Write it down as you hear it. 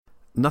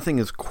nothing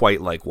is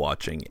quite like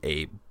watching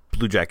a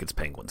Blue Jackets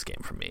Penguins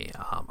game for me.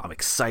 I'm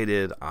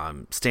excited.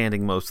 I'm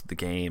standing most of the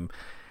game.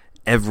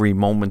 Every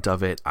moment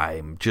of it,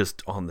 I'm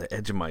just on the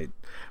edge of my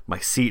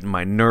seat and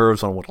my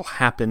nerves on what will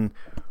happen.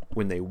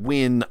 When they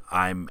win,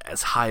 I'm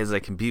as high as I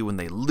can be. When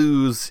they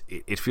lose,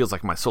 it feels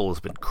like my soul has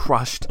been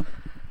crushed.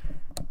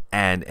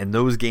 And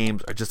those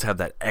games just have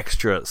that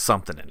extra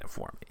something in it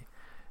for me.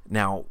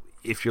 Now,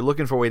 if you're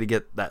looking for a way to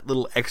get that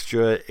little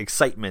extra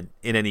excitement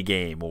in any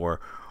game, or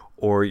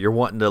you're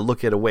wanting to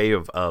look at a way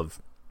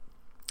of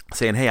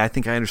saying, hey, I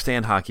think I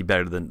understand hockey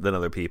better than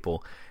other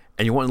people,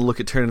 and you want to look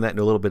at turning that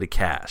into a little bit of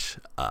cash,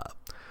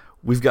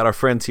 we've got our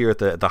friends here at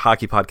the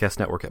Hockey Podcast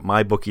Network at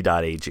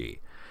MyBookie.ag.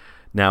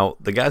 Now,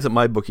 the guys at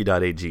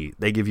MyBookie.ag,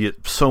 they give you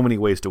so many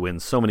ways to win,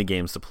 so many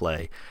games to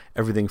play.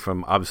 Everything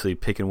from, obviously,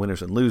 picking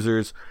winners and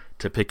losers,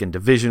 to picking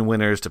division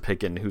winners, to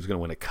picking who's going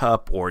to win a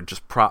cup, or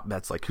just prop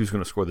bets like who's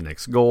going to score the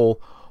next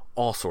goal,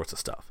 all sorts of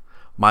stuff.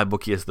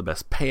 MyBookie has the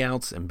best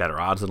payouts and better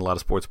odds than a lot of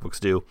sports books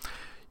do.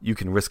 You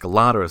can risk a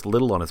lot or as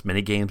little on as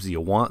many games as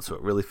you want, so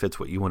it really fits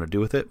what you want to do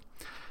with it.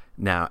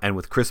 Now, and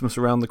with Christmas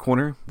around the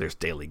corner, there's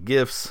daily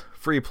gifts,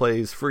 free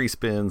plays, free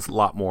spins, a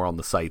lot more on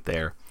the site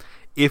there.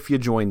 If you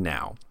join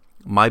now,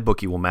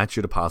 MyBookie will match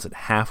your deposit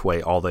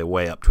halfway all the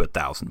way up to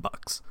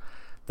 $1,000.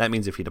 That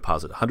means if you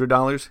deposit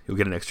 $100, you'll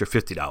get an extra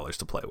 $50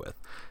 to play with.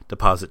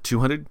 Deposit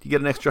 $200, you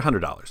get an extra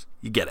 $100.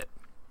 You get it.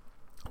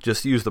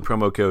 Just use the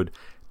promo code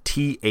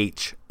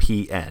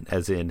THPN,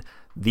 as in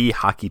the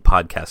Hockey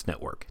Podcast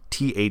Network,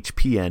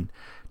 THPN,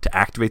 to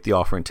activate the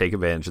offer and take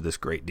advantage of this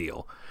great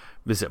deal.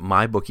 Visit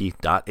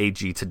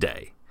mybookie.ag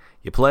today.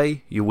 You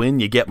play, you win,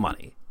 you get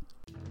money.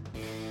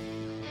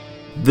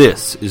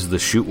 This is the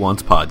Shoot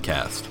Once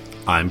Podcast.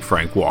 I'm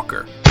Frank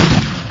Walker.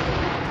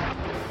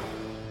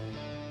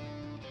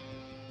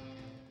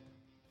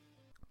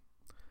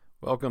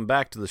 Welcome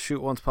back to the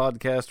Shoot Once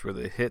Podcast, where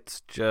the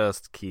hits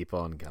just keep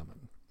on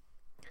coming.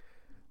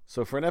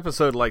 So for an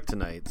episode like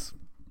tonight's,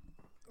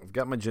 I've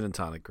got my gin and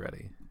tonic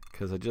ready,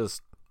 because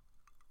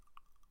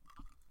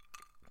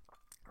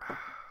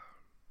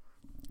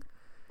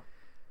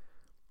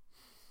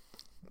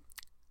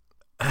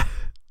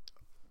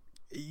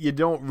you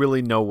don't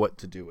really know what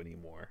to do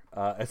anymore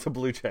as a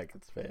Blue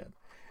Jackets fan.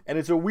 And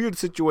it's a weird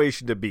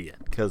situation to be in,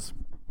 because,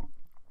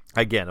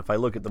 again, if I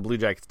look at the Blue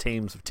Jackets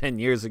teams of 10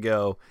 years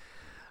ago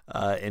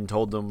and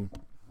told them,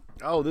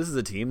 oh, this is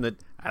a team that,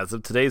 as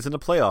of today, is in a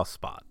playoff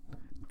spot,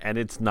 and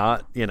it's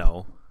not,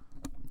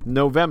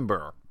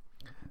 November,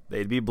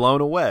 they'd be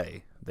blown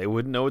away. They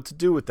wouldn't know what to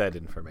do with that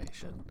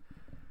information.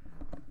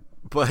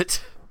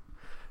 But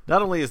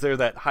not only is there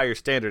that higher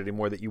standard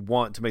anymore that you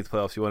want to make the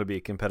playoffs, you want to be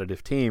a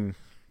competitive team,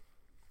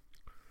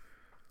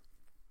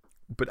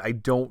 but I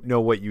don't know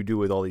what you do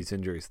with all these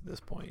injuries at this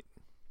point.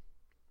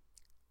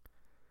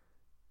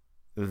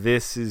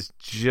 This is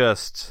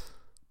just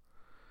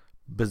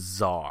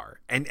bizarre.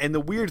 And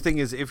the weird thing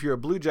is, if you're a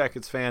Blue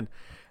Jackets fan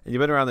and you've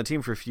been around the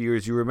team for a few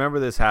years, you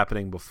remember this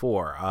happening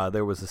before.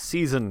 There was a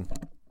season,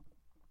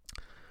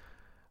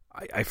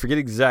 I forget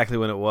exactly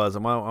when it was. I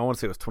want to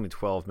say it was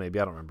 2012 maybe.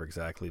 I don't remember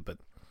exactly. But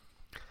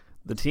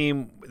the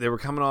team, they were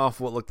coming off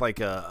what looked like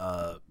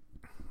I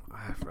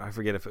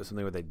forget if it was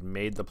something where they'd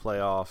made the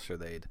playoffs or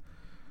they'd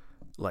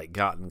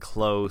gotten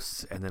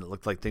close, and then it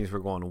looked like things were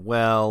going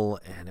well,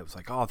 and it was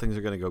like, oh, things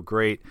are going to go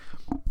great,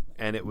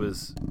 and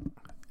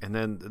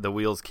then the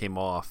wheels came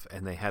off,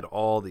 and they had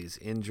all these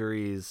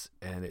injuries,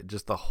 and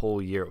just the whole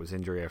year it was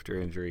injury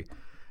after injury.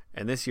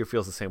 And this year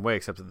feels the same way,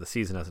 except that the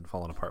season hasn't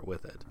fallen apart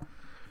with it.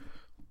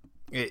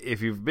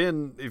 If you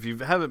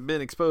haven't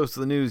been exposed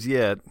to the news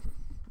yet,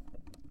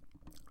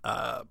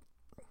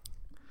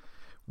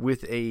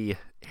 with a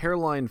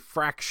hairline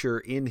fracture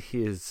in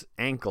his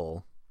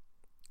ankle,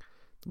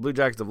 the Blue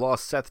Jackets have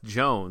lost Seth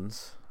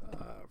Jones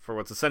for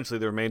what's essentially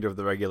the remainder of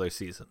the regular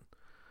season.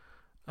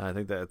 I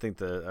think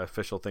the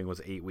official thing was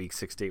 8 weeks,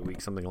 6 to 8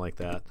 weeks, something like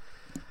that.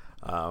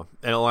 And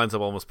it lines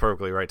up almost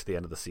perfectly right to the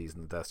end of the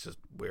season. That's just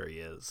where he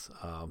is.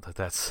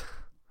 That's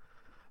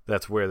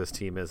where this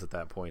team is at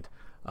that point.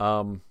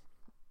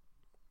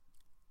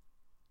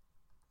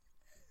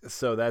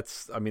 So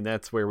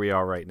that's where we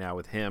are right now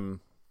with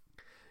him.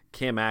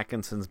 Cam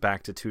Atkinson's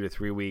back to 2 to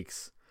 3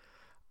 weeks.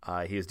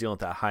 He is dealing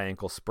with that high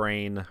ankle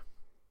sprain.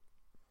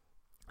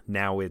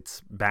 Now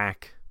it's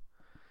back.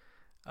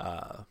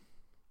 And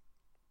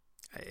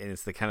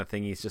it's the kind of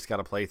thing he's just got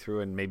to play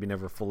through and maybe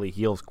never fully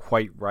heals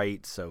quite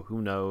right, so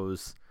who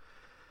knows.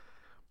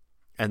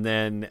 And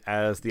then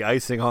as the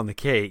icing on the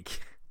cake,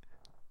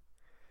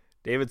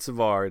 David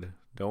Savard,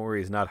 don't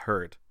worry, he's not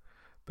hurt,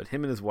 but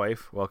him and his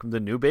wife welcomed a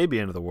new baby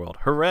into the world.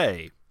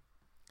 Hooray!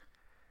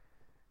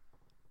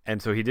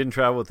 And so he didn't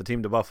travel with the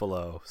team to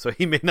Buffalo, so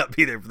he may not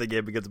be there for the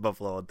game against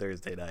Buffalo on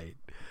Thursday night.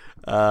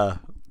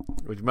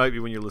 Which might be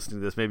when you're listening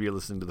to this. Maybe you're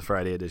listening to the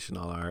Friday edition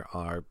on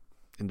our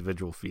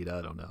individual feed.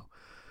 I don't know.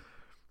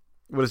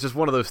 But it's just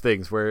one of those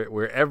things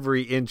where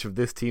every inch of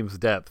this team's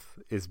depth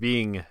is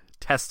being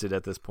tested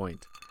at this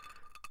point.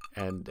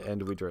 And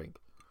we drink.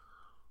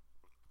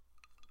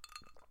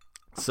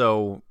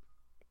 So,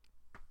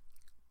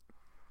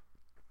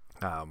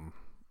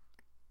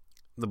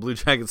 the Blue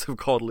Jackets have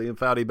called Liam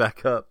Foudy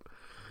back up.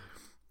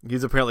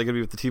 He's apparently going to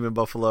be with the team in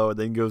Buffalo and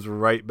then goes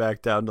right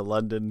back down to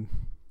London.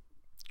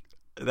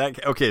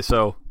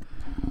 So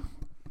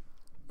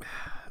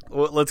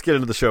let's get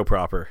into the show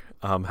proper,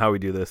 how we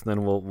do this, and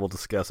then we'll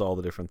discuss all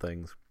the different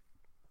things.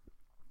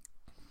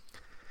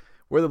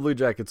 Where the Blue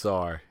Jackets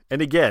are. And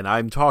again,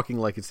 I'm talking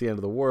like it's the end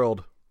of the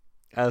world.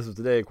 As of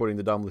today, according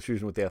to Dom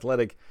Luszczyszyn with The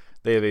Athletic,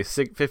 they have a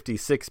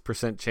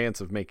 56%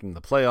 chance of making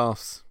the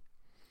playoffs.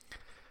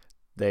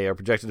 They are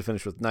projected to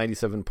finish with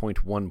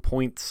 97.1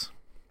 points.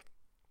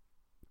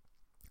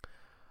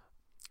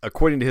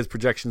 According to his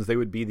projections, they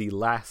would be the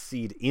last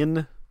seed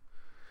in,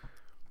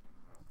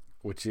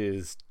 which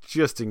is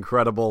just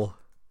incredible.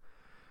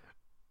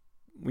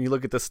 When you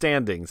look at the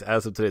standings,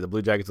 as of today, the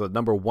Blue Jackets are the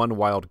number 1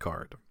 wild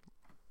card.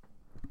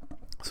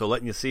 So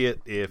letting you see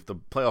it, if the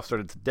playoffs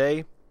started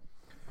today,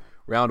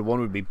 round 1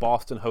 would be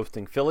Boston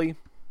hosting Philly,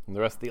 and the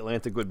rest of the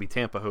Atlantic would be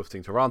Tampa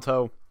hosting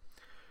Toronto.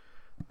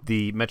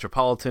 The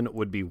Metropolitan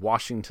would be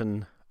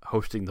Washington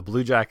hosting the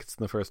Blue Jackets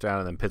in the first round,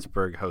 and then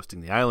Pittsburgh hosting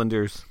the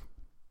Islanders.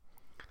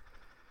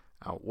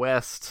 Out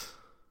west,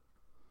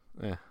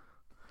 what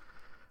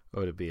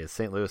would it be? Is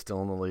St. Louis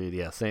still in the lead?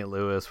 Yeah, St.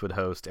 Louis would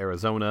host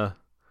Arizona.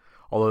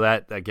 Although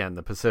that, again,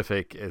 the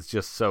Pacific is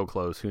just so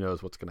close. Who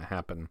knows what's going to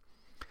happen?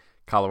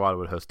 Colorado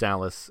would host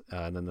Dallas,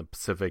 and then the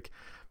Pacific,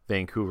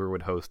 Vancouver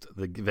would host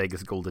the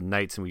Vegas Golden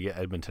Knights, and we get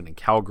Edmonton and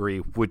Calgary,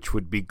 which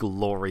would be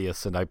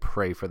glorious, and I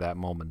pray for that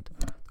moment.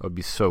 That would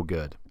be so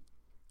good.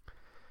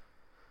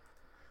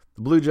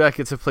 The Blue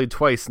Jackets have played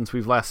twice since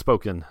we've last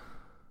spoken.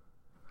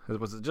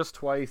 Was it just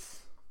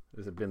twice? Or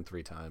has it been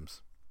 3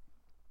 times?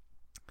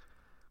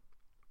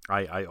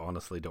 I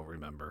honestly don't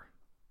remember.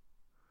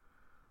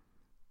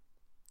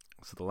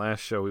 So the last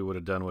show we would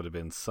have done would have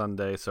been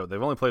Sunday. So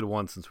they've only played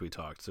once since we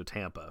talked. So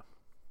Tampa.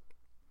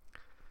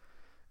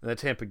 And that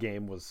Tampa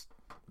game was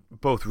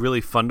both really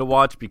fun to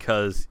watch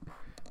because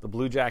the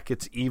Blue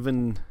Jackets,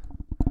 even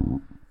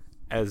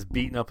as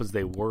beaten up as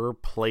they were,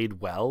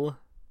 played well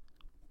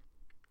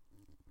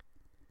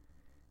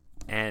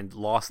and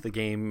lost the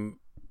game.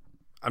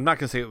 I'm not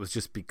going to say it was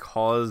just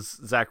because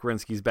Zach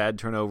Werenski's bad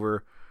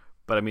turnover,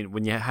 but I mean,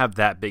 when you have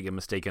that big a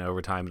mistake in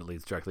overtime and it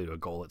leads directly to a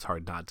goal, it's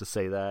hard not to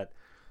say that.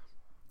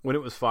 When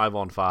it was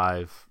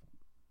 5-on-5,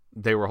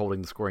 they were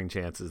holding the scoring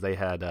chances. They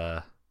had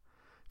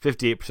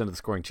 58% of the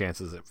scoring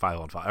chances at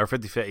 5-on-5, or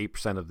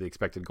 58% of the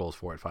expected goals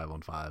for at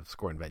 5-on-5,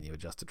 scoring venue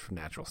adjusted from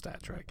Natural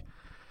Stat Trick.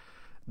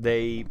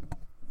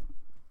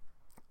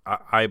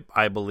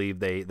 I believe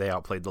they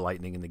outplayed the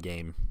Lightning in the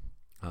game,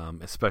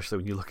 especially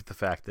when you look at the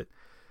fact that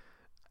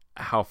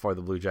how far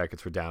the Blue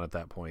Jackets were down at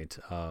that point.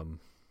 That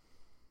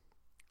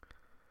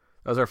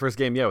was our first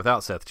game,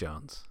 without Seth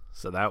Jones.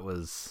 So that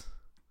was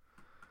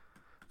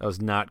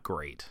not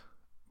great.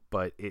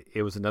 But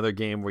it was another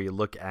game where you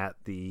look at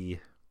the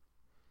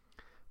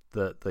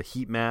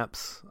heat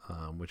maps,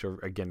 which are,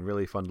 again,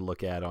 really fun to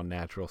look at on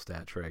Natural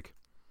Stat Trick.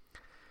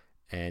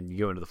 And you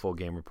go into the full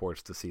game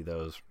reports to see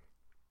those.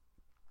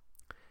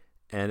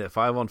 And at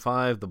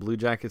 5-on-5, the Blue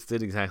Jackets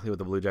did exactly what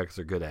the Blue Jackets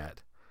are good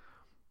at.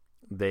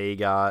 They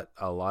got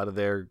a lot of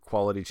their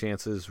quality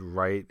chances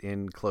right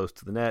in close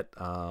to the net.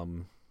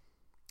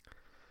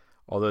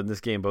 Although in this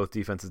game, both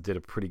defenses did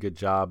a pretty good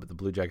job. The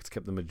Blue Jackets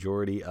kept the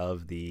majority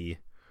of the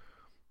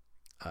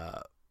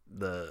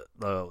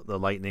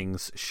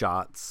Lightning's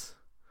shots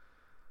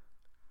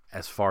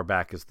as far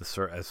back as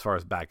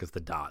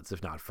the dots,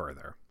 if not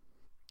further.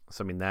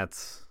 So I mean,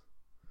 that's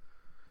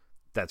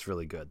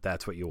really good.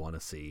 That's what you want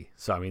to see.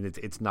 So I mean,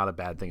 it's not a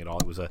bad thing at all.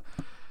 It was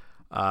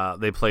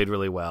they played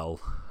really well.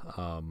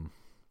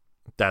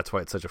 That's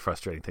why it's such a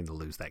frustrating thing to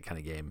lose that kind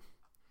of game.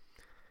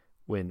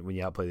 When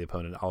you outplay the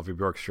opponent, Oliver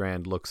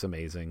Bjorkstrand looks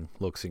amazing,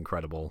 looks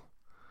incredible.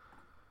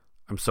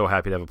 I'm so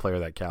happy to have a player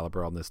of that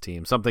caliber on this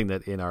team. Something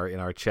that in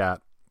our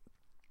chat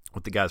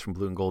with the guys from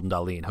Blue and Gold and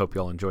Darlene, hope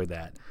you all enjoyed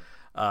that.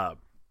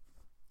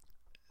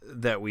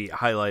 That we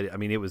highlighted. I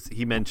mean,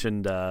 he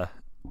mentioned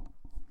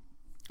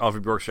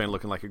Oliver Bjorkstrand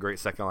looking like a great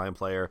second line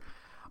player.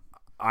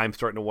 I'm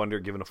starting to wonder,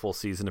 given a full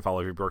season, if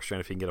Oliver Bjorkstrand,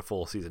 if he can get a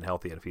full season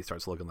healthy, and if he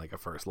starts looking like a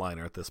first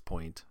liner at this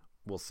point,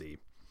 we'll see.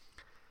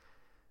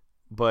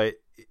 But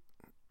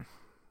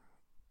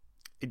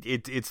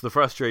it's the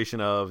frustration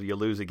of you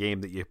lose a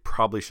game that you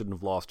probably shouldn't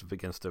have lost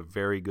against a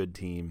very good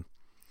team,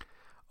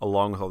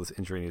 along with all this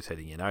injury news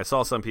hitting in. I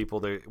saw some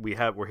people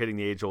we're hitting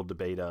the age-old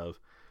debate of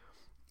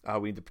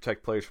we need to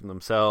protect players from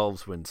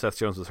themselves. When Seth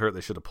Jones was hurt,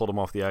 they should have pulled him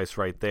off the ice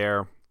right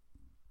there.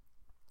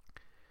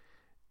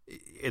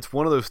 It's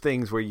one of those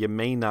things where you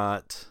may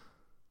not,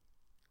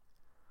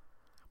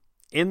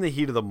 in the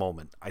heat of the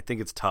moment, I think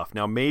it's tough.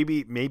 Now,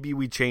 maybe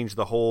we change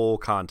the whole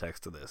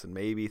context of this, and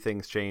maybe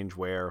things change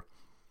where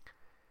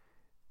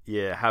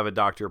you have a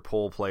doctor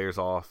pull players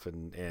off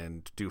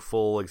and do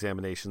full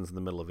examinations in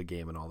the middle of a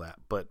game and all that.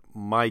 But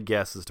my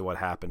guess as to what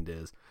happened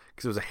is,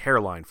 because it was a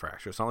hairline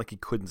fracture, it's not like he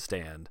couldn't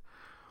stand.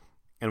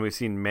 And we've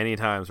seen many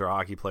times where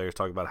hockey players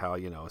talk about how,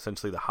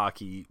 essentially the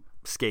hockey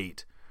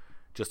skate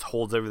just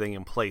holds everything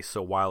in place.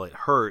 So while it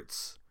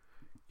hurts,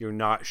 you're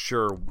not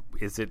sure,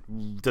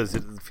 does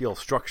it feel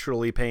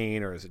structurally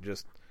pain, or is it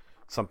just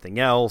something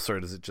else, or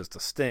is it just a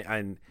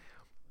sting?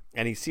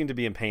 And he seemed to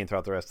be in pain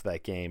throughout the rest of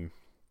that game.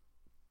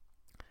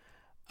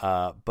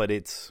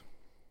 But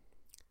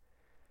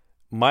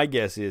my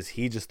guess is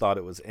he just thought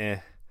it was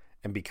and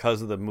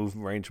because of the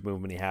range of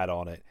movement he had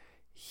on it,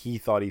 he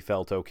thought he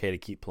felt okay to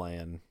keep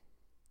playing.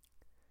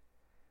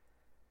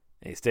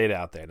 And he stayed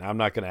out there. Now, I'm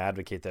not going to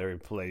advocate that every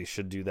player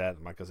should do that.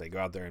 I'm not going to say go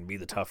out there and be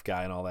the tough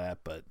guy and all that,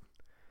 but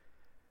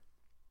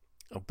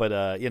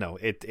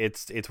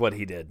it's what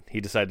he did.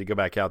 He decided to go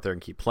back out there and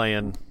keep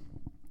playing.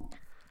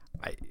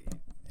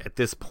 At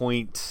this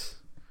point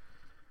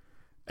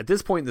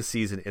in the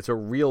season, it's a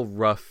real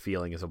rough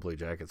feeling as a Blue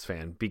Jackets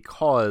fan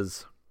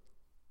because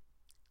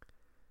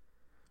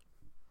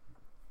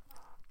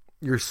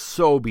you're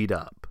so beat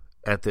up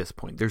at this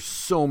point. There's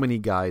so many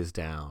guys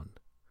down.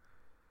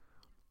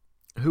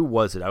 Who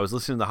was it? I was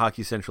listening to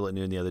Hockey Central at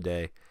noon the other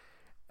day,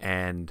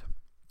 and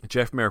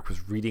Jeff Merrick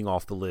was reading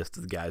off the list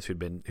of the guys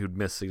who'd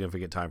missed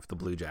significant time for the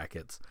Blue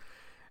Jackets.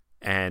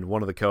 And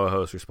one of the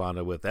co-hosts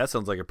responded with, "That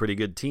sounds like a pretty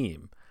good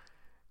team."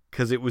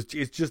 Because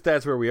it's just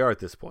that's where we are at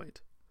this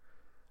point.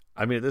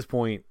 I mean, at this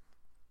point,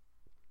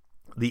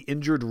 the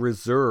injured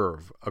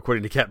reserve,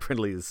 according to Cap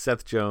Friendly, is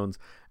Seth Jones,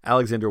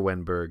 Alexander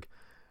Wenberg,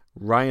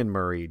 Ryan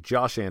Murray,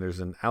 Josh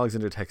Anderson,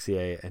 Alexander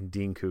Texier, and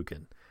Dean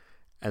Kukin.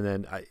 And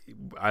then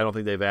I don't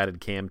think they've added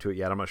Cam to it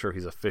yet. I'm not sure if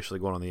he's officially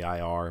going on the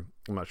IR.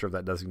 I'm not sure if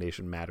that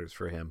designation matters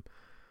for him.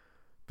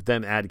 But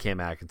then add Cam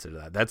Atkinson to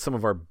that. That's some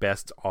of our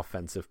best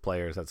offensive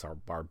players. That's our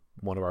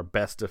one of our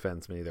best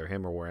defensemen, either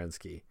him or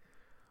Werenski.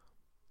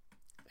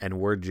 And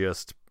we're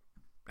just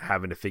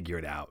having to figure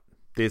it out.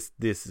 This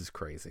is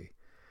crazy.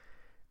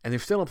 And they're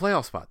still in a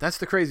playoff spot. That's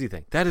the crazy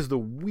thing. That is the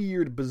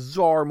weird,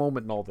 bizarre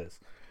moment in all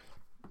this.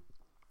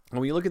 And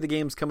when you look at the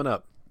games coming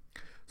up,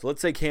 so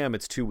let's say Cam,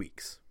 it's 2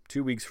 weeks.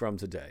 2 weeks from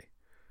today.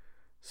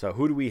 So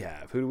who do we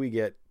have? Who do we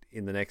get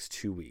in the next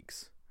 2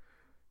 weeks?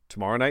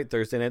 Tomorrow night,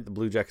 Thursday night, the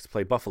Blue Jackets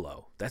play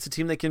Buffalo. That's a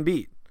team they can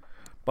beat.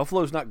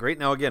 Buffalo's not great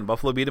now. Again,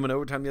 Buffalo beat them in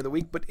overtime the other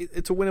week, but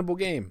it's a winnable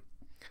game.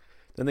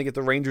 Then they get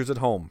the Rangers at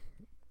home.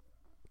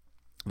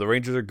 The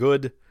Rangers are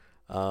good.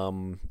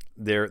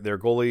 Their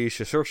goalie,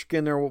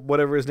 Shesterkin, or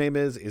whatever his name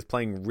is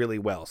playing really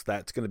well. So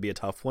that's going to be a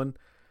tough one.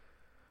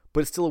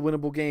 But it's still a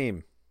winnable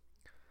game.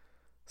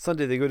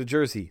 Sunday, they go to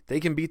Jersey. They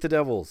can beat the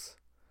Devils.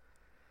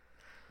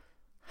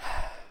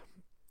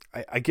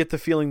 I get the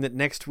feeling that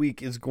next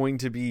week is going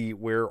to be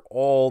where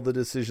all the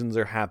decisions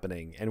are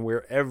happening and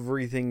where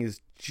everything is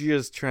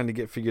just trying to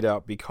get figured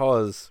out,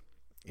 because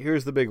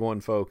here's the big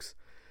one, folks.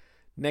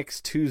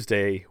 Next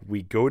Tuesday,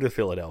 we go to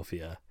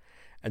Philadelphia,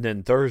 and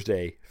then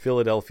Thursday,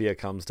 Philadelphia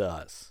comes to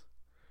us.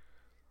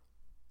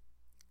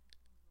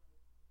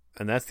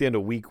 And that's the end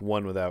of week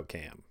 1 without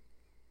Cam.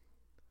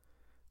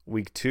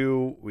 Week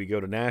 2, we go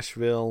to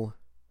Nashville.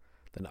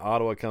 Then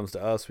Ottawa comes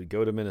to us. We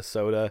go to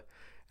Minnesota.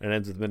 And it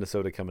ends with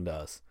Minnesota coming to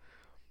us.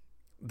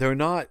 They're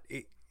not...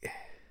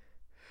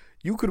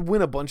 You could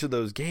win a bunch of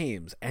those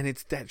games. And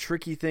it's that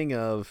tricky thing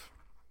of...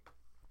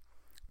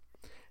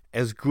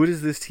 As good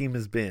as this team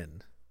has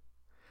been,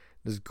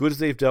 as good as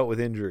they've dealt with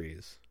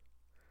injuries,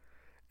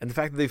 and the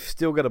fact that they've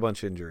still got a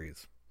bunch of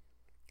injuries,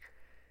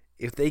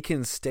 if they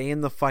can stay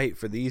in the fight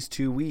for these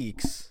 2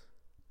 weeks,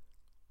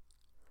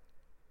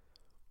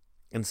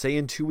 and say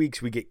in 2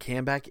 weeks we get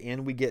Cam back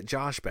and we get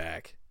Josh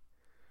back,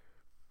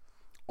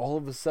 all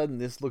of a sudden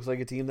this looks like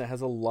a team that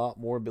has a lot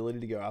more ability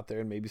to go out there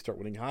and maybe start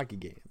winning hockey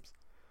games.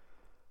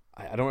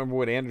 I don't remember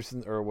what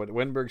Anderson or what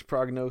Wenberg's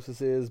prognosis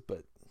is,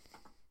 but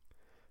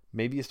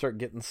maybe you start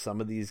getting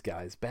some of these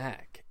guys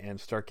back and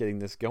start getting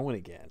this going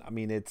again. I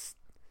mean, it's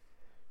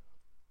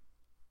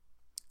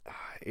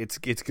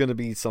going to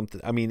be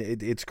something. I mean,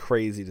 it's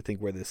crazy to think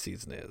where this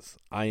season is.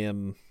 I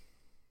am,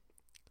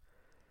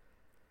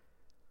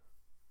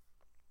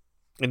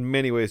 in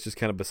many ways, just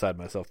kind of beside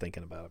myself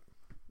thinking about it.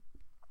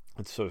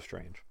 It's so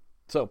strange.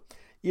 So,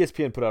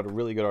 ESPN put out a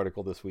really good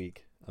article this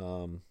week.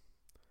 All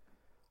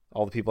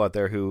the people out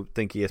there who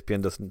think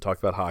ESPN doesn't talk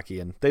about hockey,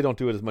 and they don't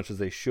do it as much as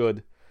they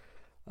should.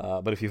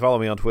 But if you follow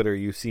me on Twitter,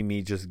 you see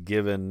me just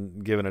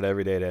giving it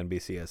every day to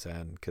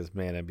NBCSN, because,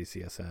 man,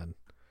 NBCSN.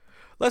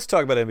 Let's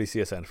talk about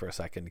NBCSN for a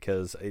second,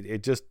 because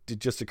it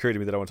just occurred to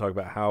me that I want to talk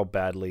about how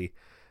badly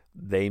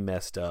they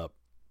messed up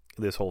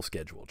this whole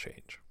schedule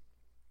change.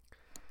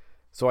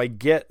 So I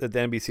get that the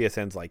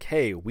NBCSN's like,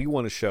 hey, we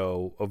want to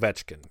show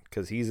Ovechkin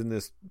because he's in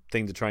this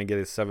thing to try and get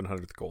his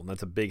 700th goal, and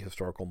that's a big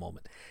historical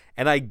moment.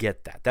 And I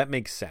get that. That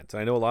makes sense.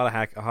 And I know a lot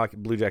of hockey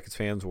Blue Jackets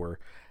fans were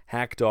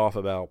hacked off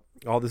about,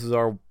 oh, this is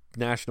our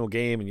national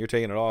game, and you're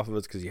taking it off of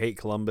us because you hate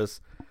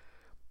Columbus.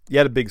 You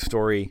had a big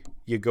story.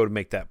 You go to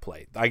make that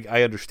play.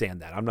 I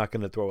understand that. I'm not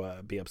going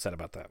to be upset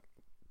about that.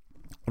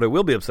 What I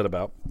will be upset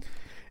about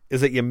is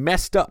that you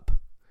messed up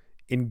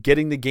in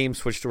getting the game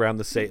switched around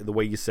the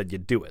way you said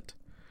you'd do it.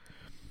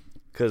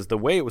 Because the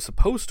way it was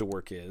supposed to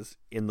work is,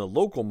 in the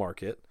local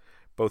market,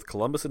 both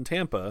Columbus and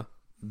Tampa,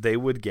 they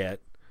would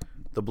get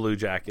the Blue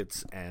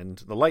Jackets and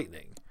the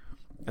Lightning.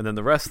 And then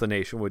the rest of the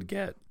nation would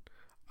get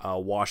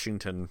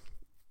Washington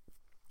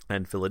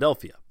and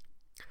Philadelphia.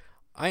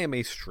 I am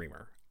a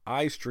streamer.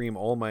 I stream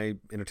all my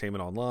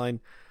entertainment online,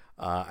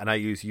 and I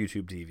use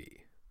YouTube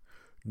TV.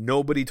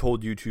 Nobody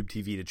told YouTube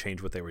TV to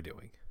change what they were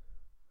doing.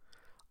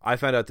 I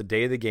found out the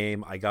day of the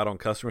game, I got on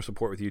customer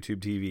support with YouTube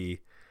TV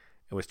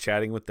and was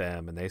chatting with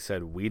them, and they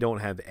said, we don't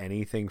have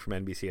anything from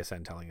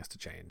NBCSN telling us to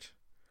change.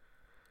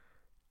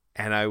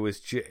 And I was,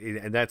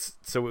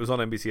 so it was on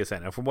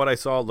NBCSN. And from what I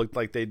saw, it looked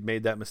like they'd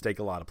made that mistake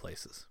a lot of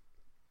places.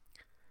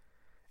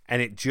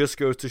 And it just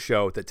goes to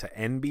show that to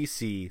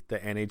NBC, the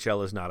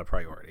NHL is not a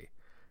priority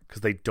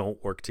because they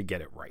don't work to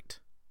get it right.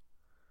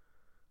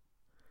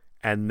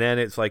 And then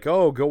it's like,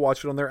 oh, go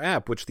watch it on their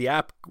app, which the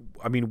app,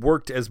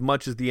 worked as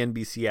much as the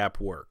NBC app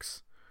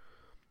works,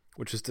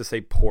 which is to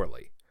say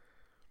poorly.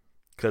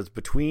 Because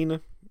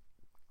between,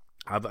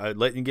 I've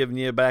given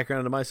you a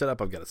background of my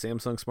setup. I've got a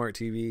Samsung Smart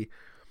TV,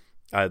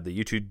 the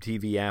YouTube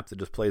TV app that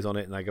just plays on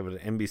it, and I got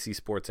an NBC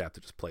Sports app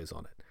that just plays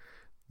on it.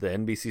 The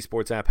NBC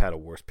Sports app had a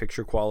worse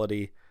picture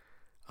quality.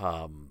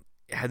 It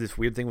had this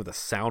weird thing where the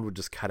sound would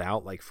just cut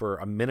out, like for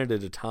a minute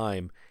at a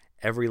time.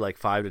 Every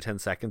 5 to 10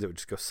 seconds, it would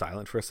just go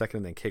silent for a second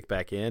and then kick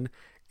back in.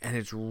 And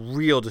it's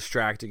real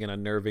distracting and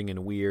unnerving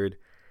and weird.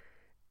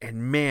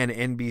 And man,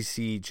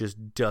 NBC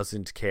just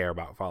doesn't care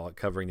about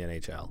covering the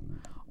NHL.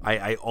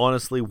 I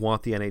honestly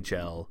want the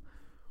NHL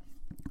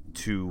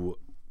to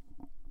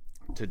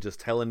just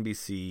tell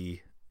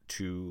NBC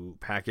to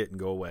pack it and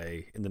go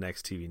away in the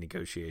next TV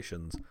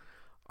negotiations.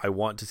 I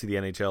want to see the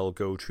NHL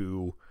go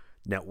to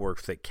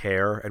networks that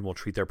care and will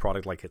treat their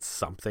product like it's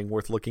something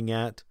worth looking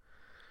at.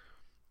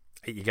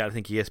 You got to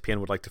think ESPN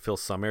would like to fill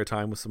some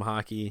airtime with some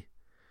hockey,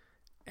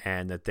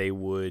 and that they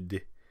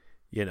would,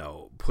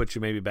 put you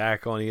maybe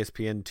back on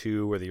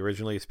ESPN2 or the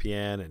original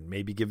ESPN and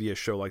maybe give you a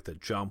show like The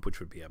Jump, which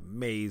would be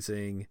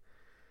amazing,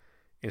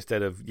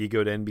 instead of you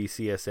go to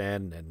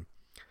NBCSN. And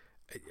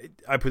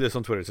I put this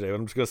on Twitter today, but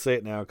I'm just going to say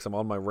it now because I'm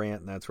on my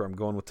rant, and that's where I'm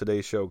going with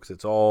today's show because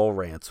it's all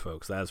rants,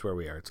 folks. That's where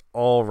we are. It's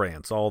all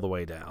rants all the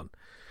way down.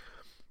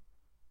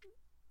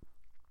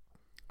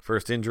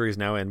 First injury is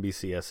now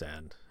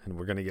NBCSN, and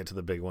we're going to get to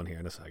the big one here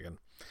in a second.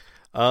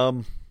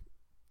 I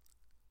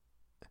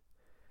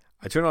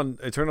turned on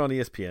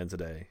ESPN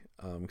today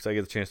because I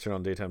get the chance to turn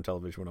on daytime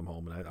television when I'm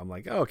home, and I'm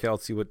like, oh, okay, I'll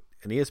see what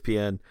an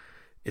ESPN.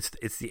 It's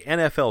the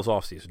NFL's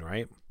off season,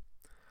 right?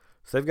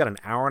 So they've got an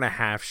hour and a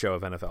half show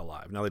of NFL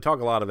Live. Now they talk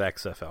a lot of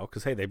XFL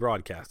because hey, they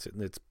broadcast it,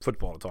 and it's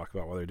football to talk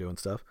about while they're doing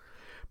stuff.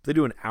 But they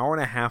do an hour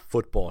and a half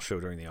football show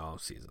during the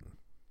off season,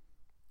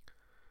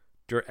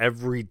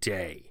 every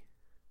day.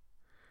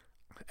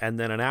 And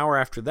then an hour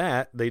after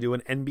that, they do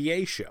an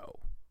NBA show,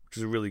 which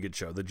is a really good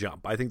show, The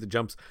Jump. I think The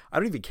Jump's... I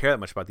don't even care that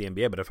much about the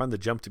NBA, but I find The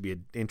Jump to be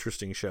an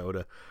interesting show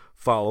to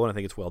follow, and I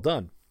think it's well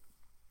done.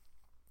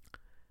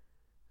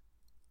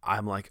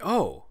 I'm like,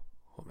 oh,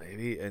 well,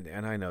 maybe...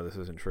 And I know this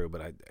isn't true,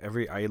 but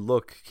I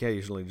look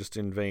occasionally just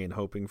in vain,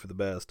 hoping for the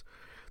best,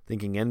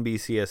 thinking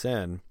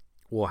NBCSN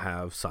will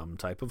have some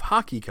type of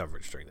hockey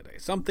coverage during the day.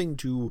 Something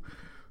to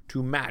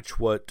match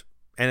what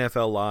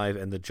NFL Live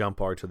and The Jump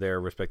are to their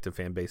respective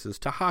fan bases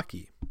to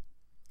hockey.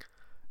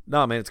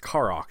 No, man, it's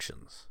car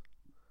auctions.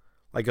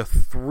 Like a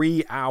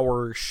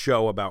 3-hour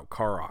show about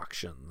car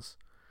auctions.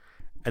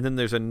 And then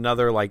there's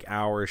another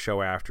hour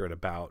show after it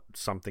about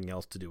something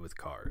else to do with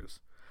cars.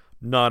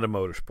 Not a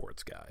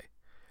motorsports guy.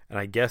 And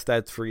I guess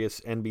that's for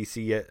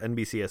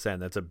NBCSN.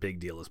 That's a big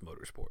deal as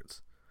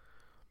motorsports.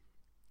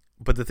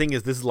 But the thing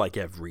is, this is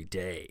every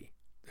day.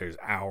 There's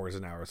hours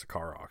and hours of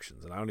car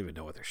auctions. And I don't even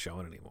know what they're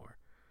showing anymore.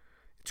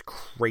 It's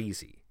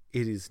crazy.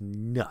 It is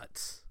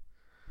nuts.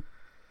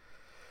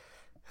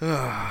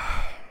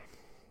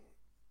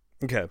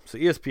 Okay, so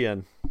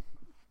ESPN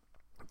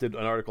did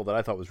an article that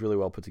I thought was really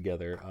well put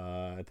together.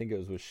 I think it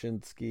was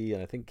Wyshynski,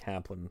 and I think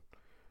Kaplan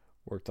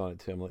worked on it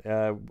too.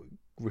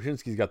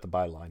 Wyshynski's got the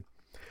byline.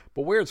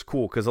 But where it's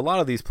cool, because a lot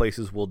of these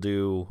places will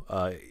do,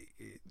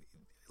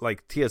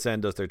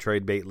 TSN does their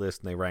trade bait list,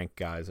 and they rank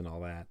guys and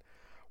all that.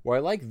 Where I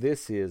like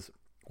this is,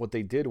 what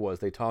they did was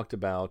they talked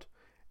about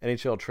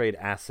NHL trade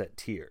asset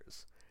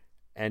tiers,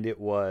 and it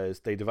was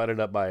they divided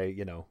up by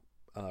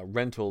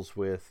rentals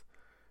with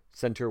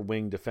center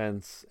wing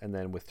defense, and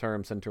then with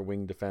term center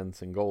wing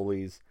defense and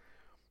goalies,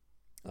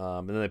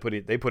 and then they put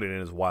it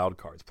in as wild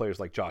cards, players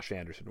like Josh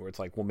Anderson, where it's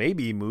like, well,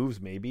 maybe he moves,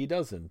 maybe he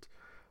doesn't.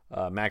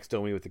 Max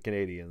Domi with the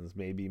Canadiens,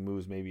 maybe he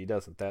moves, maybe he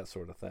doesn't, that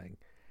sort of thing.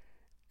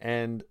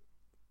 And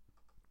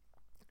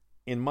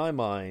in my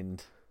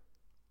mind,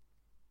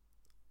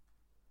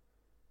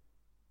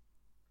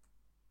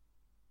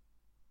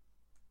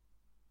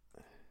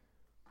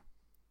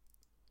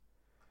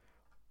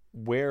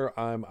 where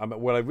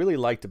what I really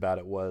liked about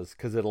it was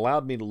because it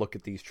allowed me to look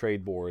at these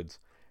trade boards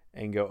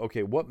and go,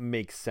 okay, what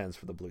makes sense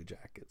for the Blue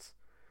Jackets?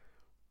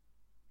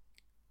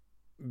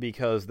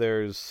 Because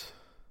there's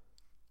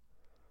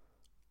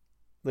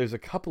a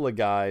couple of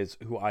guys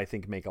who I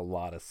think make a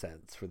lot of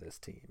sense for this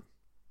team.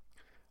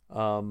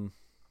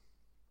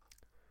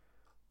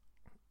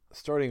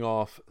 Starting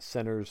off,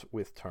 centers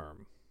with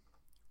term.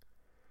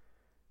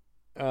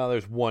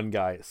 There's one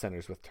guy at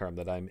centers with term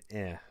that I'm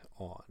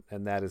on,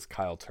 and that is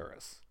Kyle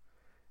Turris.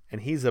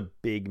 And he's a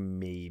big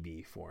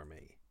maybe for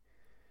me.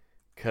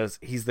 because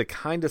he's the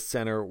kind of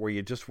center where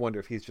you just wonder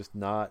if it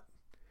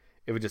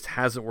just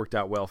hasn't worked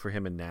out well for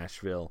him in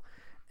Nashville,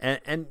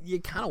 and you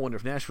kind of wonder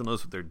if Nashville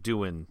knows what they're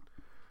doing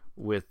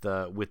with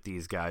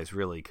these guys,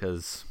 really,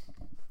 because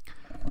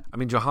I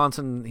mean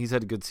Johansson, he's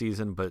had a good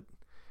season, but it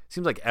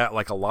seems like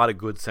a lot of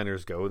good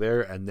centers go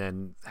there and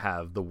then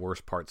have the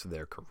worst parts of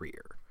their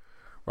career.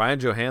 Ryan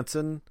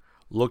Johansson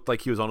looked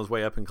like he was on his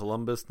way up in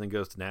Columbus, then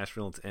goes to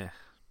Nashville. And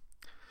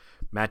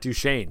it's Matt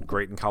Duchene,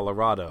 great in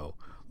Colorado,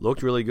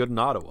 looked really good in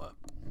Ottawa.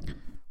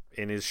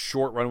 In his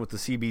short run with the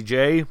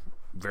CBJ,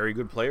 very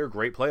good player,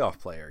 great playoff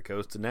player.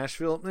 Goes to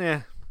Nashville,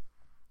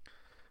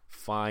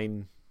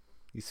 fine.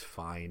 He's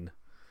fine.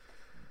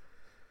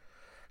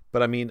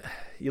 But I mean,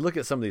 you look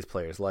at some of these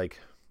players like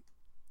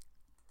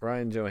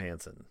Ryan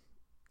Johansson.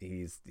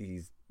 He's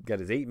got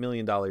his $8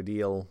 million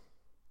deal.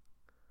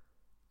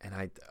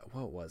 And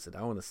what was it?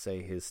 I want to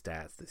say his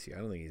stats this year. I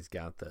don't think he's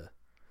got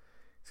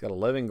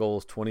 11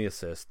 goals, 20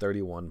 assists,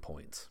 31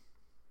 points.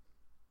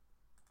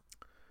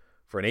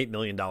 For an $8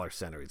 million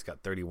center, he's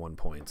got 31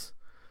 points.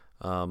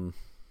 And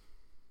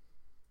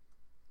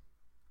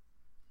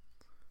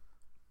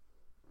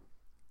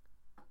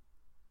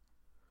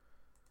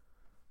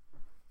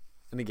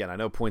again, I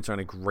know points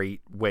aren't a great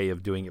way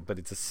of doing it, but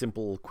it's a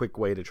simple, quick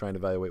way to try and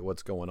evaluate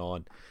what's going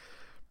on.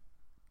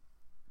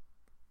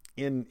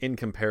 In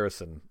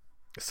comparison,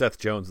 Seth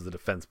Jones as a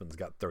defenseman has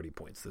got 30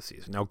 points this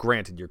season. Now,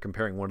 granted, you're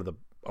comparing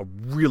a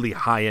really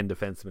high-end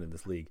defenseman in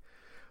this league.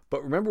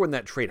 But remember when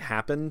that trade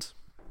happened?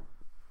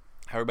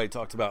 How everybody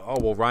talked about,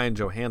 Ryan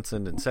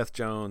Johansson and Seth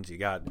Jones, you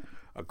got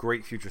a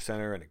great future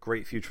center and a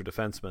great future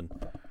defenseman.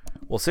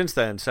 Well, since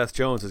then, Seth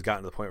Jones has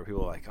gotten to the point where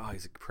people are like,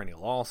 he's a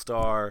perennial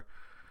all-star.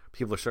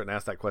 People are starting to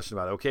ask that question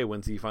about, okay,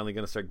 when's he finally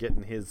going to start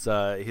getting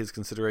his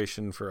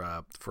consideration for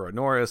a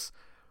Norris?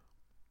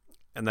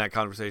 And that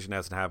conversation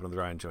hasn't happened with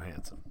Ryan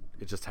Johansson.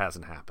 It just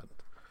hasn't happened.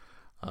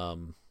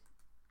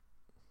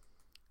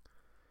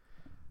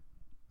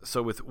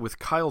 So with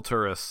Kyle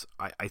Turris,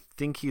 I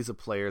think he's a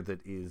player that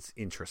is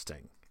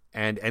interesting.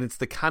 And it's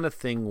the kind of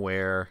thing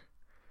where,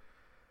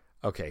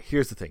 okay,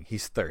 here's the thing.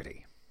 He's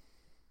 30.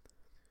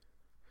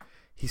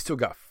 He's still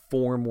got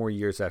 4 more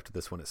years after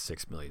this one at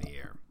 $6 million a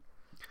year.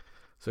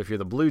 So if you're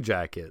the Blue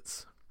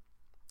Jackets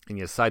and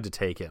you decide to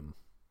take him,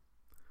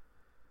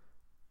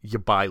 you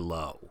buy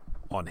low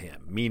on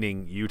him,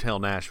 meaning you tell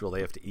Nashville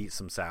they have to eat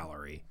some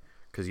salary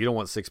because you don't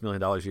want $6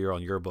 million a year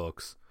on your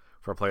books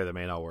for a player that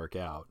may not work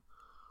out,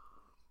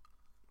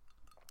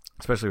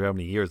 especially for how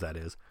many years that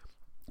is.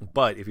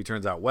 But if he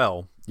turns out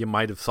well, you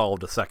might have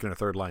solved a second or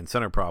third line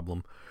center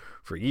problem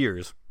for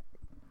years.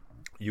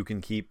 You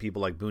can keep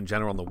people like Boone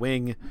Jenner on the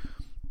wing,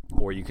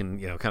 or you can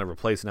kind of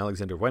replace an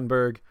Alexander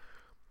Wenberg.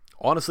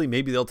 Honestly,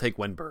 maybe they'll take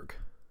Wenberg.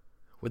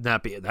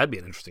 That'd be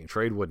an interesting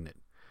trade, wouldn't it?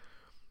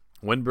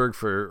 Wenberg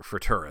for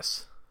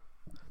Turris.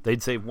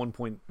 They'd save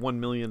 $1.1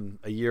 million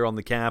a year on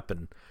the cap,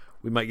 and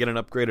we might get an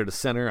upgrade at a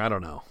center. I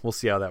don't know. We'll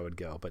see how that would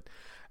go. But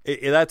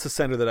that's a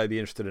center that I'd be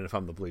interested in if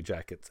I'm the Blue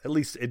Jackets. At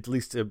least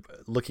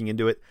looking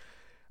into it.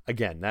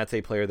 Again, that's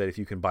a player that if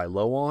you can buy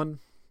low on,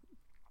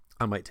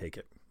 I might take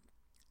it.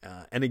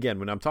 And again,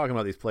 when I'm talking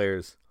about these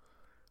players,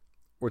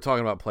 we're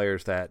talking about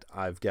players that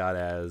I've got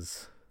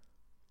as...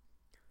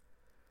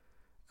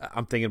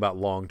 I'm thinking about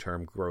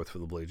long-term growth for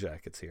the Blue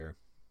Jackets here.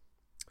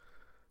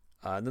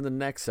 And then the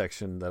next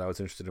section that I was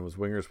interested in was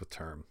wingers with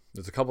term.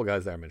 There's a couple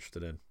guys that I'm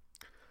interested in.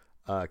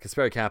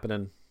 Kasperi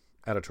Kapanen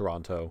out of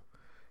Toronto.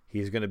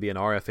 He's going to be an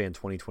RFA in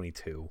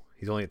 2022.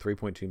 He's only at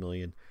 $3.2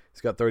 million. He's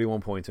got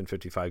 31 points in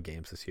 55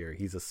 games this year.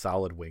 He's a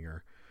solid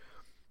winger.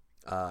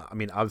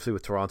 Obviously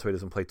with Toronto, he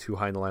doesn't play too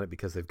high in the lineup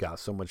because they've got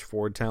so much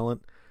forward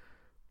talent.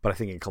 But I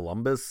think in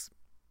Columbus,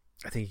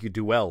 I think he could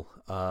do well.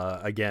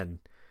 Again,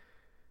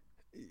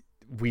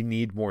 we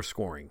need more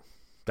scoring.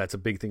 That's a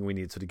big thing we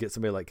need. So to get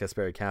somebody like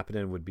Kasperi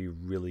Kapanen would be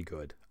really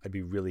good. I'd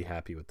be really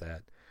happy with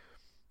that.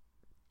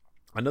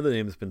 Another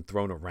name that's been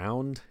thrown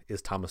around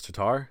is Thomas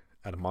Tatar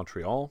out of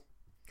Montreal.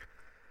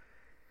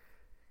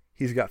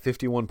 He's got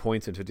 51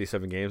 points in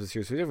 57 games this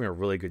year, so he's having a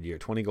really good year.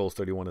 20 goals,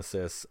 31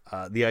 assists.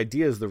 The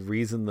idea is the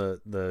reason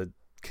the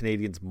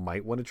Canadians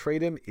might want to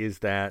trade him is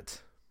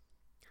that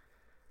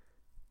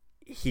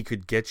he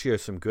could get you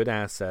some good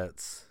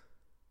assets,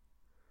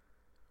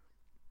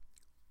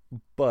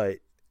 but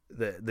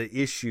the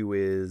issue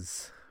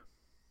is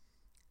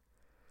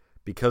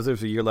because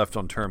there's a year left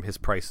on term, his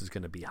price is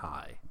going to be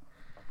high.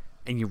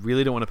 And you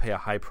really don't want to pay a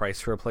high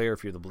price for a player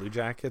if you're the Blue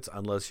Jackets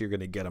unless you're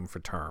going to get him for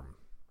term.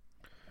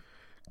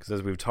 Because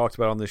as we've talked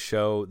about on this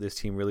show, this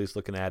team really is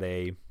looking at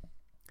a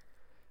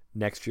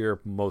next year,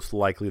 most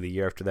likely the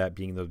year after that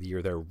being the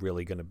year they're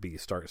really going to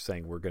start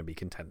saying we're going to be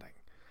contending.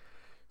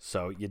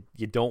 So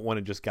you don't want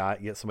to just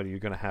get somebody you're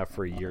going to have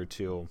for a year or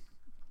two.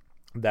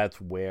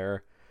 That's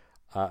where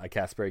a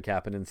Kasperi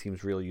Kapanen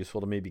seems really useful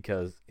to me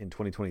because in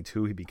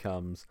 2022 he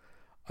becomes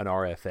an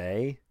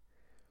RFA.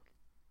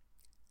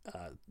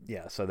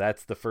 So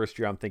that's the first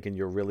year I'm thinking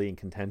you're really in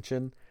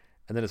contention.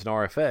 And then as an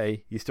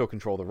RFA, you still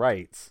control the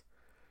rights.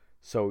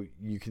 So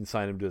you can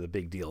sign him to the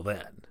big deal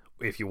then.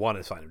 if you want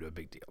to sign him to a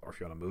big deal, or if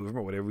you want to move him,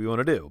 or whatever you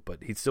want to do.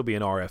 But he'd still be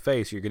an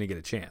RFA, so you're going to get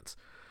a chance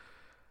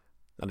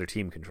under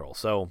team control.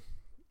 So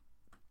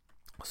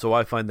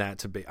I find that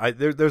to be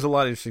there's a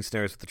lot of interesting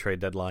scenarios with the trade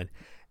deadline.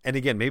 And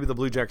again, maybe the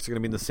Blue Jackets are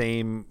going to be in the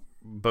same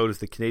boat as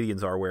the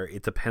Canadians are, where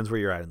it depends where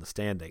you're at in the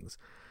standings.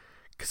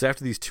 Because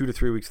after these 2 to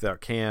 3 weeks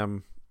without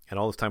Cam and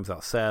all this time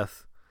without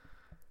Seth,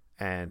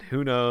 and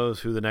who knows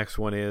who the next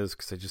one is,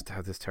 because I just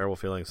have this terrible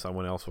feeling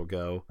someone else will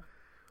go.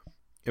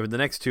 If in the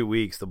next 2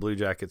 weeks the Blue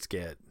Jackets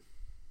get,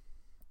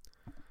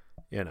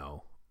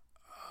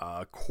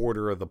 a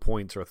quarter of the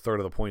points or a third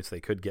of the points they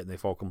could get and they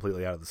fall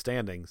completely out of the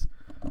standings,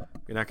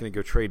 you're not going to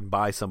go trade and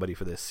buy somebody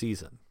for this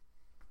season.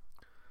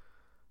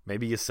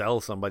 Maybe you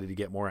sell somebody to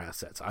get more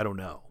assets. I don't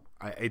know.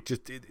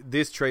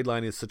 This trade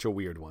line is such a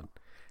weird one,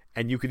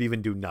 and you could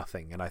even do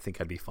nothing, and I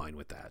think I'd be fine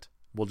with that.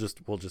 We'll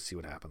just see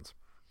what happens.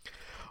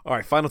 All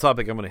right, final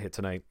topic I'm going to hit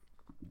tonight,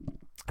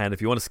 and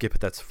if you want to skip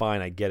it, that's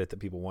fine. I get it that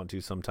people want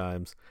to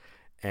sometimes,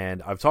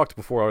 and I've talked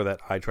before that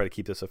I try to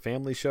keep this a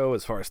family show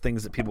as far as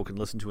things that people can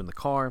listen to in the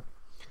car,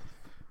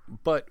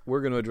 but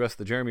we're going to address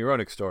the Jeremy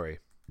Roenick story,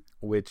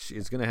 which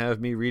is going to have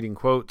me reading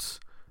quotes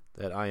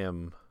that I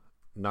am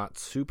not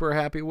super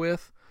happy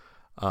with.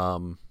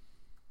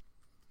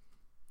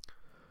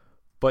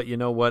 But you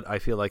know what? I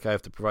feel like I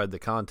have to provide the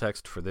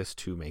context for this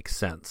to make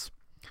sense.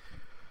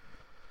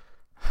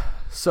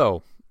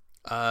 So,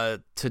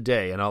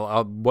 today, and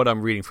what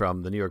I'm reading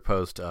from the New York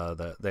Post,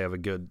 they have a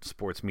good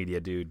sports media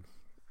dude.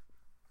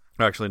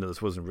 Actually, no,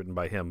 this wasn't written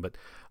by him, but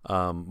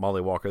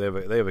Molly Walker.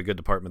 They have a good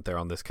department there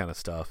on this kind of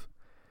stuff.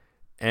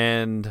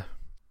 And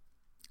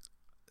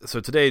so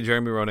today,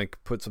 Jeremy Roenick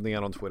put something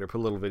out on Twitter, put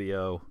a little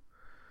video,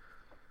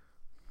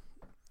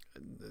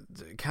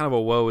 kind of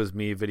a woe is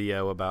me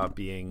video about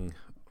being.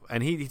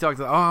 And he talked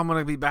about, I'm going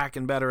to be back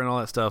and better and all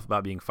that stuff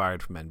about being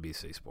fired from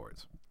NBC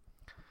Sports.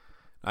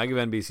 I give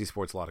NBC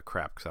Sports a lot of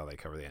crap because how they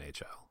cover the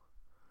NHL.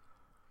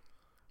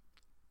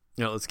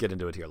 Let's get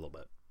into it here a little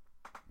bit.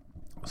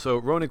 So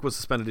Roenick was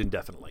suspended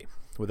indefinitely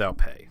without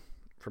pay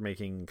for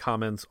making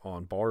comments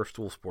on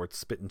Barstool Sports'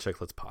 Spit and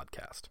Chicklets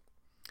podcast.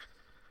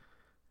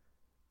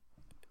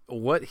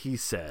 What he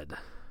said,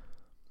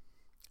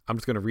 I'm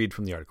just going to read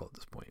from the article at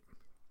this point.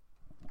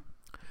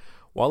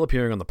 While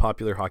appearing on the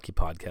popular hockey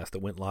podcast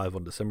that went live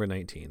on December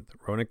 19th,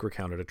 Roenick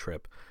recounted a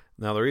trip.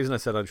 Now, the reason I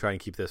said I'd try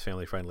and keep this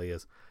family-friendly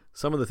is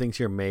some of the things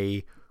here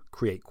may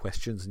create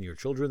questions in your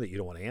children that you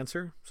don't want to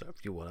answer. So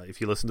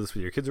if you listen to this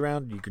with your kids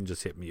around, you can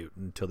just hit mute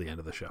until the end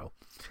of the show.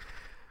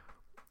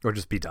 Or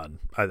just be done.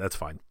 That's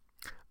fine.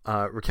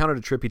 Recounted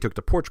a trip he took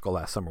to Portugal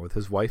last summer with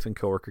his wife and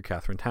coworker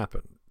Catherine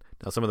Tappan.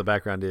 Now, some of the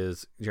background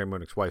is Jeremy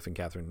Roenick's wife and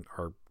Catherine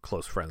are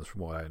close friends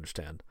from what I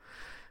understand.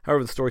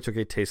 However, the story took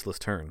a tasteless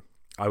turn.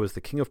 I was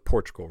the king of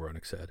Portugal,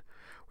 Roenick said.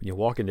 When you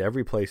walk into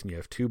every place and you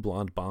have two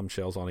blonde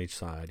bombshells on each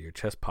side, your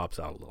chest pops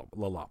out a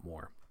lot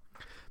more.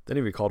 Then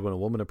he recalled when a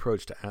woman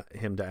approached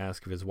him to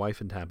ask if his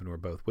wife and Tappan were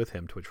both with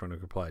him, to which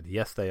Roenick replied,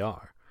 "Yes, they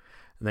are."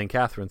 And then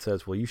Catherine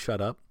says, "Will you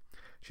shut up?"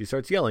 She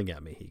starts yelling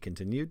at me, he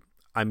continued.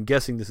 I'm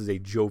guessing this is a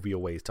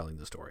jovial way of telling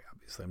the story,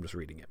 obviously. I'm just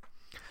reading it.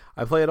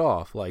 I play it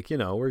off like,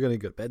 we're going to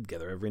go to bed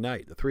together every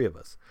night, the three of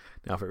us.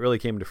 Now, if it really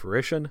came to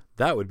fruition,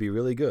 that would be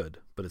really good,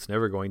 but it's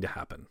never going to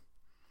happen.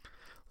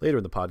 Later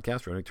in the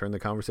podcast, Roenick turned the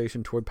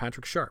conversation toward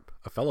Patrick Sharp,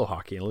 a fellow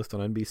hockey analyst on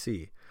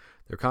NBC.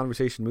 Their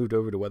conversation moved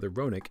over to whether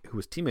Roenick, who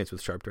was teammates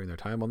with Sharp during their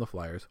time on the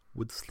Flyers,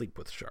 would sleep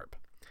with Sharp.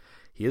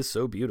 He is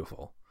so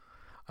beautiful.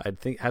 I'd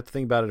have to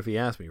think about it if he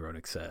asked me,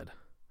 Roenick said.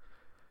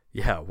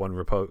 Yeah, one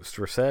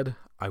reposter said.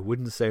 I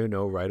wouldn't say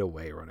no right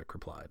away, Roenick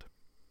replied.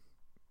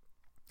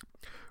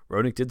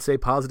 Roenick did say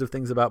positive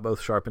things about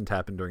both Sharp and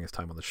Tappan during his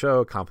time on the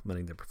show,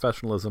 complimenting their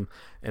professionalism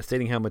and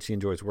stating how much he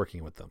enjoys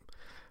working with them.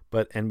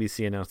 But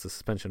NBC announced the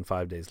suspension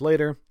 5 days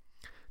later.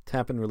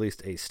 Tappan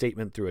released a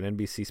statement through an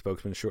NBC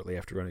spokesman shortly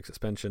after Roenick's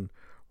suspension.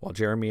 While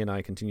Jeremy and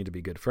I continue to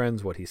be good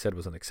friends, what he said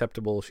was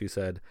unacceptable, she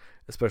said,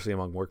 especially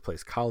among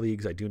workplace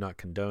colleagues. I do not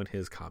condone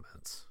his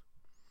comments.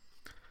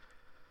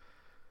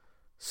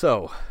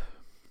 So,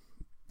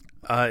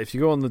 if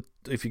you go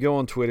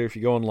on Twitter, if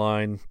you go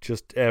online,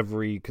 just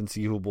every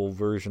conceivable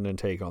version and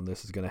take on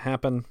this is going to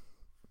happen.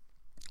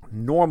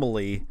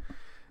 Normally,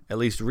 at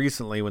least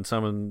recently, when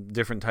some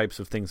different types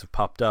of things have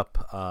popped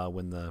up,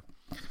 when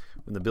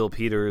the Bill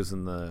Peters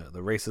and the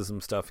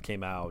racism stuff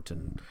came out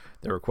and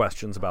there were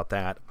questions about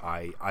that,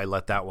 I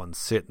let that one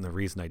sit, and the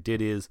reason I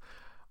did is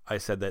I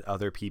said that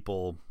other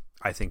people,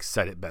 I think,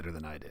 said it better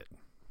than I did.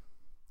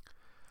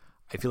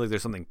 I feel like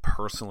there's something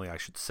personally I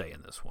should say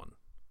in this one.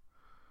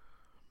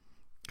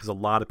 Because a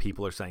lot of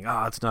people are saying,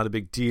 it's not a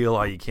big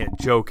deal, you can't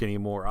joke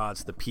anymore,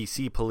 it's the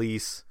PC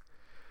police.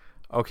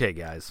 Okay,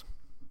 guys.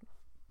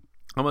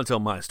 I'm going to tell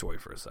my story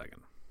for a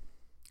second.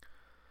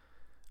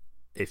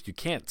 If you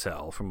can't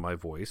tell from my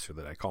voice or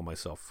that I call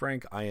myself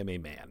Frank, I am a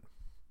man.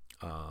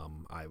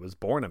 I was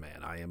born a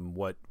man. I am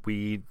what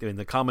we, in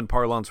the common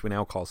parlance, we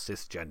now call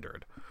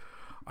cisgendered.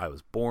 I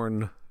was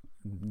born,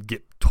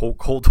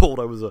 told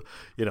I was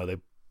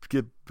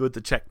they put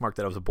the check mark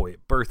that I was a boy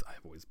at birth.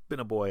 I've always been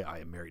a boy. I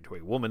am married to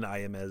a woman.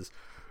 I am as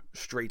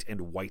straight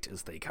and white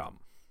as they come.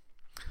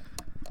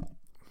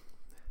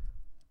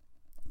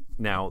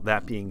 Now,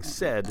 that being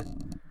said,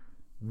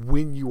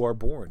 when you are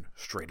born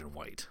straight and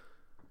white,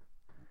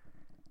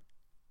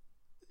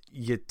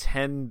 you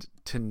tend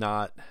to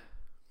not...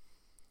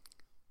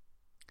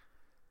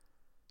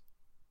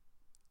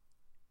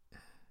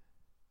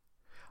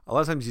 A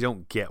lot of times you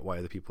don't get why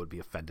other people would be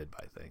offended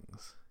by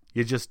things.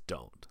 You just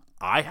don't.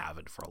 I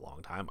haven't for a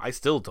long time. I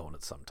still don't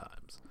at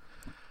sometimes.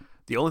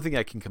 The only thing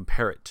I can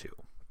compare it to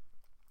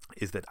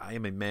is that I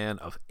am a man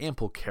of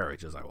ample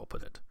carriage, as I will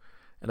put it.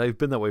 And I've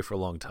been that way for a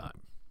long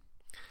time.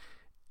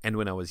 And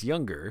when I was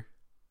younger,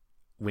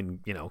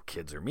 when,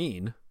 kids are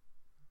mean,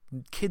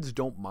 kids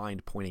don't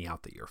mind pointing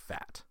out that you're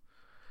fat.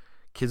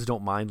 Kids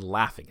don't mind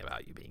laughing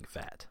about you being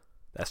fat.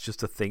 That's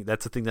just a thing.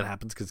 That's a thing that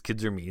happens because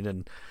kids are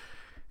mean,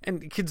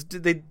 and kids,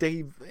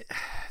 they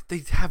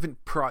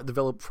haven't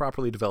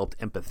properly developed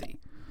empathy.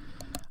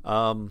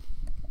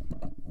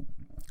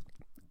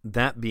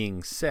 That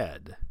being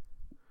said,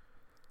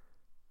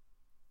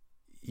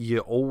 you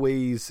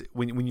always,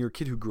 when you're a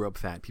kid who grew up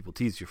fat, people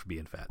tease you for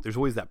being fat. There's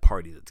always that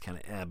party that's kind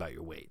of about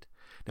your weight.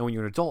 Now, when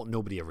you're an adult,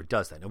 nobody ever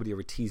does that. Nobody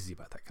ever teases you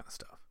about that kind of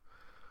stuff.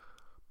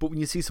 But when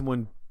you see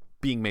someone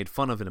being made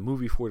fun of in a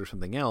movie for it or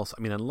something else,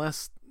 I mean,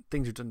 unless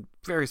things are done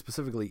very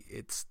specifically,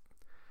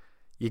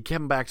 you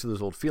come back to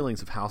those old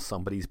feelings of how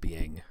somebody's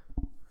being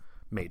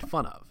made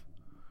fun of.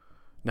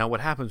 Now,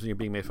 what happens when you're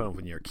being made fun of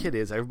when you're a kid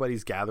is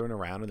everybody's gathering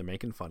around and they're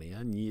making fun of you,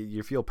 and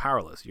you feel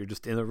powerless. You're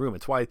just in the room.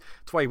 It's why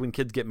when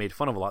kids get made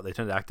fun of a lot, they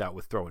tend to act out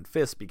with throwing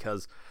fists,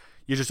 because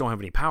you just don't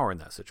have any power in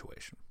that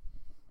situation.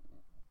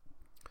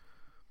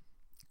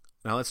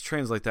 Now, let's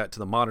translate that to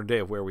the modern day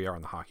of where we are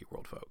in the hockey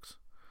world, folks.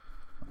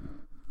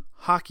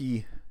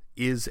 Hockey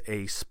is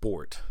a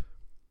sport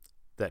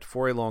that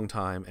for a long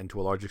time, and to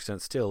a large extent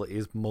still,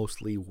 is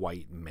mostly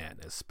white men,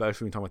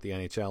 especially when you're talking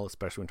about the NHL,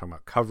 especially when you're talking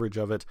about coverage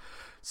of it,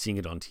 seeing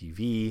it on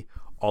TV,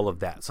 all of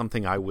that.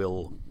 Something I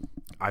will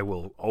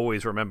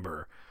always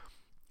remember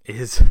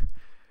is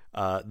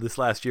this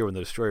last year when the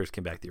Destroyers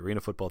came back, the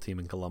arena football team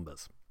in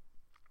Columbus.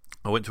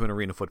 I went to an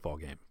arena football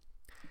game,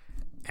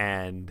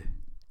 and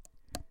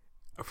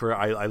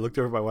I looked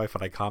over at my wife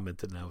and I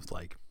commented, and I was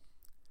like,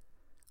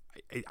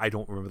 I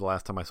don't remember the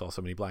last time I saw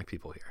so many black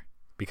people here.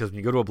 Because when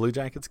you go to a Blue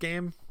Jackets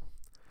game,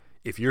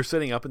 if you're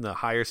sitting up in the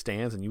higher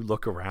stands and you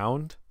look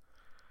around,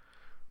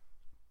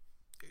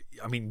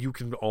 I mean, you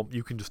can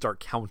just start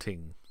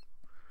counting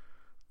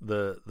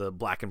the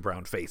black and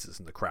brown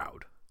faces in the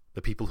crowd,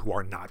 the people who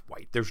are not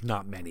white. There's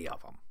not many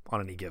of them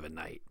on any given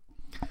night.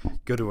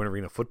 Go to an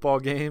arena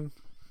football game,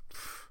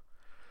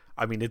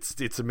 I mean,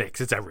 it's a mix.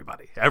 It's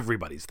everybody.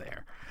 Everybody's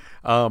there.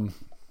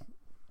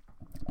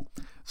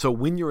 So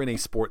when you're in a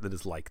sport that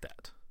is like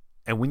that,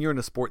 and when you're in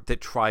a sport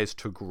that tries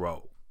to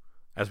grow,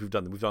 as we've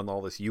done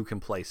all this you can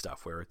play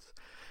stuff where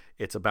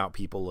it's about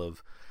people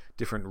of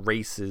different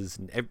races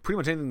and pretty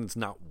much anything that's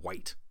not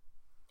white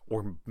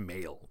or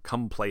male.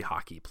 Come play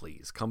hockey,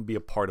 please. Come be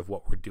a part of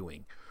what we're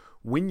doing.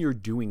 When you're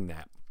doing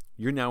that,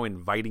 you're now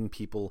inviting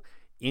people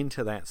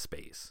into that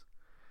space.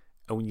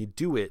 And when you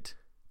do it,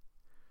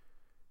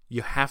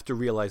 you have to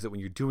realize that when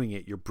you're doing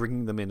it, you're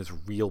bringing them in as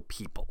real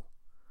people.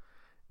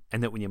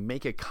 And that when you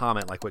make a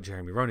comment like what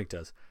Jeremy Roenick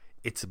does,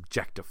 it's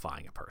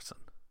objectifying a person.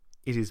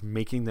 It is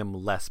making them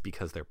less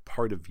because they're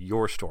part of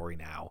your story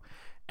now,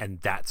 and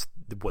that's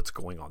what's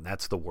going on.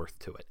 That's the worth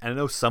to it. And I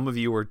know some of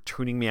you are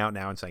tuning me out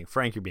now and saying,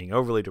 Frank, you're being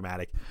overly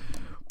dramatic.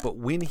 But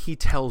when he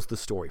tells the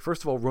story,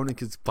 first of all,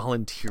 Roenick is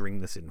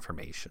volunteering this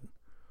information.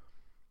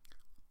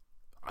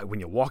 When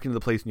you walk into the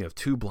place and you have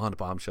two blonde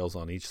bombshells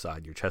on each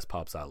side, your chest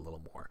pops out a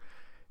little more.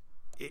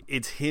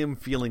 It's him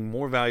feeling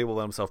more valuable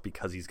than himself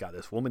because he's got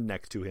this woman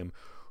next to him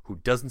who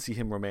doesn't see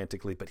him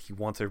romantically, but he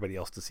wants everybody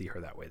else to see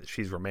her that way, that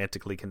she's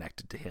romantically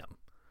connected to him.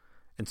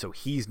 And so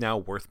he's now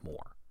worth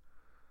more.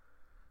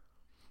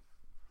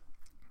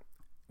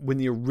 When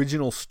the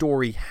original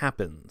story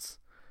happens,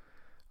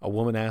 a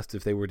woman asked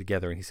if they were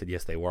together, and he said,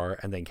 yes, they were.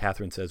 And then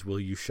Catherine says, will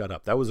you shut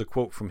up? That was a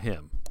quote from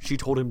him. She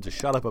told him to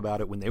shut up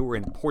about it when they were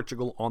in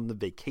Portugal on the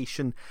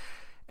vacation,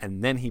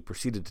 and then he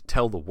proceeded to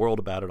tell the world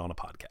about it on a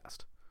podcast.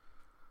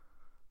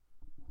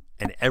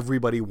 And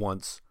everybody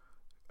wants...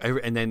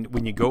 And then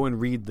when you go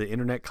and read the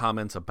internet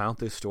comments about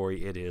this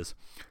story, it is,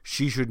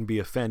 she shouldn't be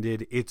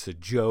offended. It's a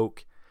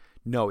joke.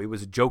 No, it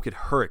was a joke at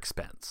her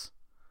expense,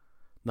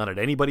 not at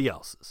anybody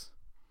else's.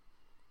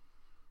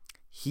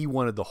 He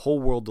wanted the whole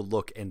world to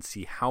look and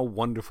see how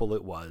wonderful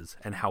it was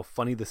and how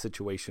funny the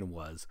situation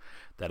was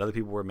that other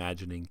people were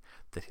imagining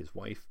that his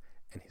wife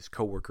and his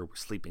coworker were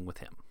sleeping with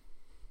him.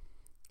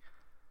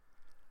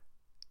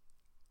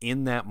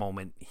 In that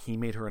moment, he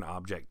made her an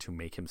object to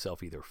make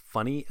himself either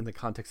funny in the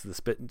context of the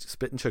Spit and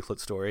Chiclet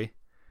story,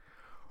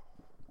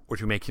 or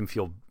to make him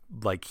feel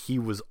like he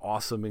was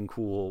awesome and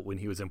cool when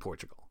he was in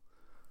Portugal.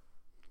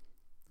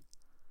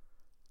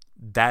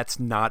 That's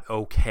not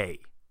okay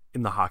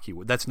in the hockey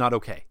world. That's not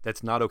okay.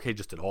 That's not okay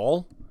just at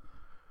all.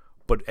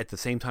 But at the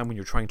same time, when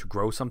you're trying to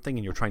grow something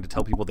and you're trying to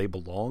tell people they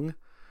belong,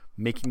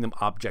 making them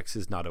objects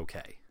is not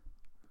okay.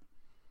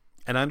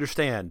 And I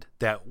understand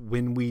that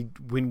when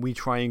we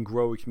try and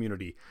grow a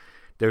community,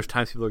 there's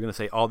times people are going to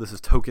say, oh, this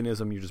is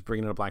tokenism. You're just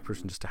bringing in a black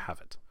person just to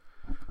have it.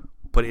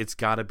 but it's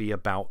got to be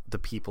about the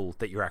people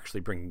that you're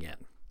actually bringing in,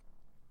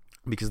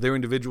 because they're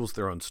individuals,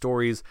 their own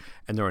stories,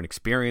 and their own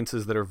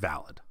experiences that are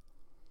valid.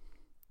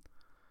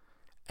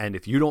 And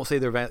if you don't say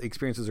their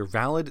experiences are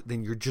valid,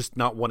 then you're just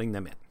not wanting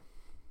them in.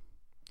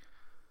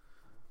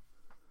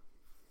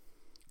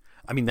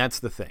 I mean, that's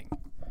the thing.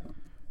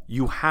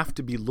 You have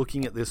to be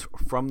looking at this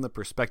from the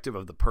perspective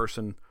of the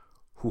person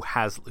who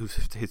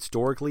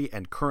historically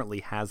and currently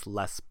has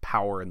less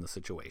power in the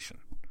situation.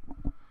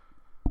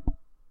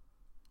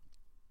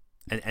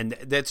 And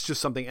that's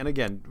just something. And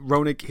again,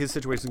 Roenick, his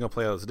situation is going to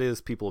play out as it is.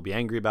 People will be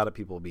angry about it.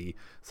 People will be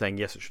saying,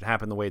 yes, it should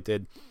happen the way it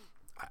did.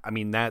 I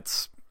mean,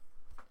 that's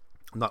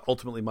not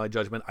ultimately my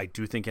judgment. I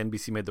do think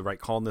NBC made the right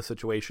call in this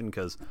situation,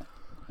 because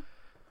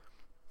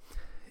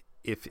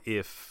if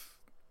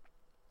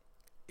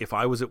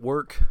I was at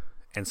work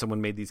and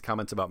someone made these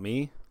comments about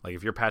me, like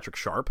if you're Patrick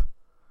Sharp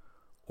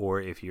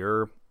or if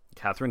you're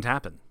Catherine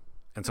Tappan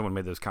and someone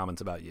made those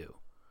comments about you,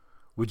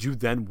 would you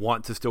then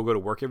want to still go to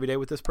work every day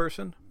with this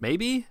person?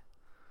 Maybe.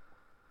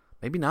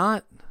 Maybe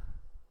not.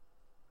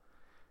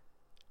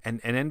 And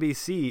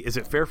NBC, is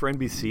it fair for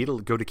NBC to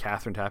go to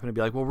Catherine Tappan and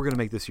be like, well, we're going to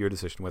make this your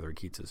decision whether he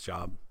keeps his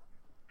job?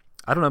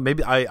 I don't know.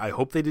 Maybe I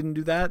hope they didn't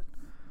do that.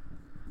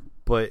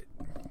 But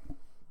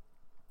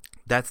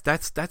that's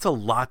a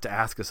lot to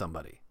ask of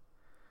somebody.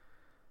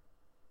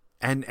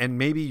 And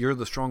maybe you're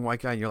the strong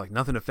white guy and you're like,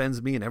 nothing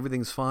offends me and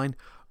everything's fine.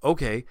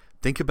 Okay,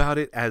 think about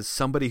it as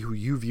somebody who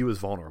you view as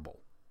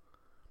vulnerable,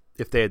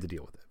 if they had to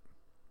deal with it.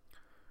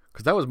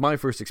 Because that was my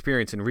first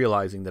experience in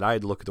realizing that I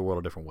had to look at the world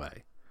a different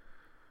way.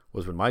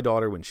 Was when my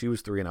daughter, when she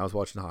was 3 and I was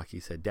watching hockey,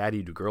 said,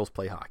 Daddy, do girls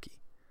play hockey?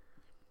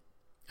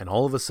 And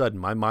all of a sudden,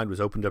 my mind was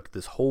opened up to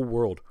this whole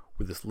world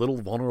where this little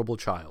vulnerable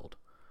child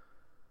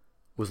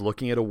was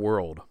looking at a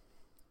world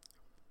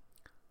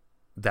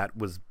that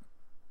was,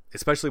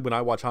 especially when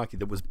I watch hockey,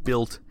 that was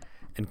built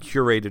and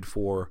curated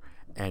for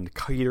and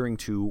catering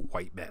to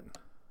white men.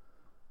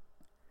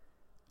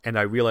 And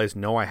I realized,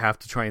 no, I have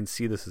to try and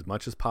see this as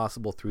much as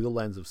possible through the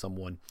lens of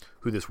someone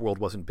who this world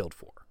wasn't built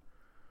for.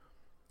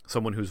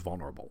 Someone who's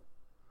vulnerable.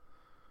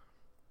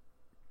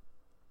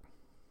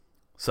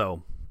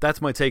 So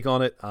that's my take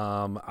on it.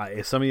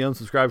 If some of you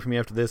unsubscribe from me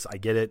after this, I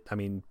get it. I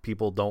mean,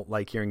 people don't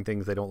like hearing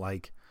things they don't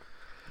like.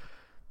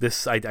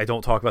 This, I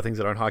don't talk about things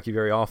that aren't hockey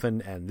very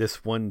often, and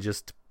this one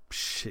just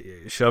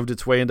shoved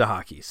its way into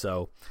hockey.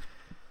 So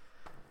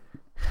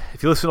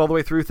if you listen all the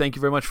way through, thank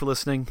you very much for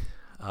listening.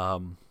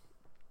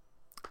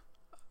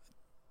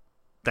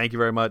 Thank you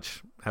very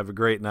much. Have a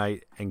great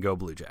night, and go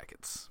Blue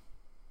Jackets.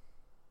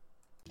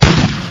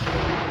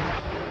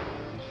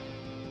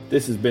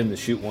 This has been the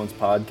Shoot Once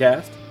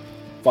Podcast.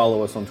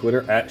 Follow us on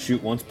Twitter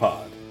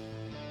 @ShootOncePod.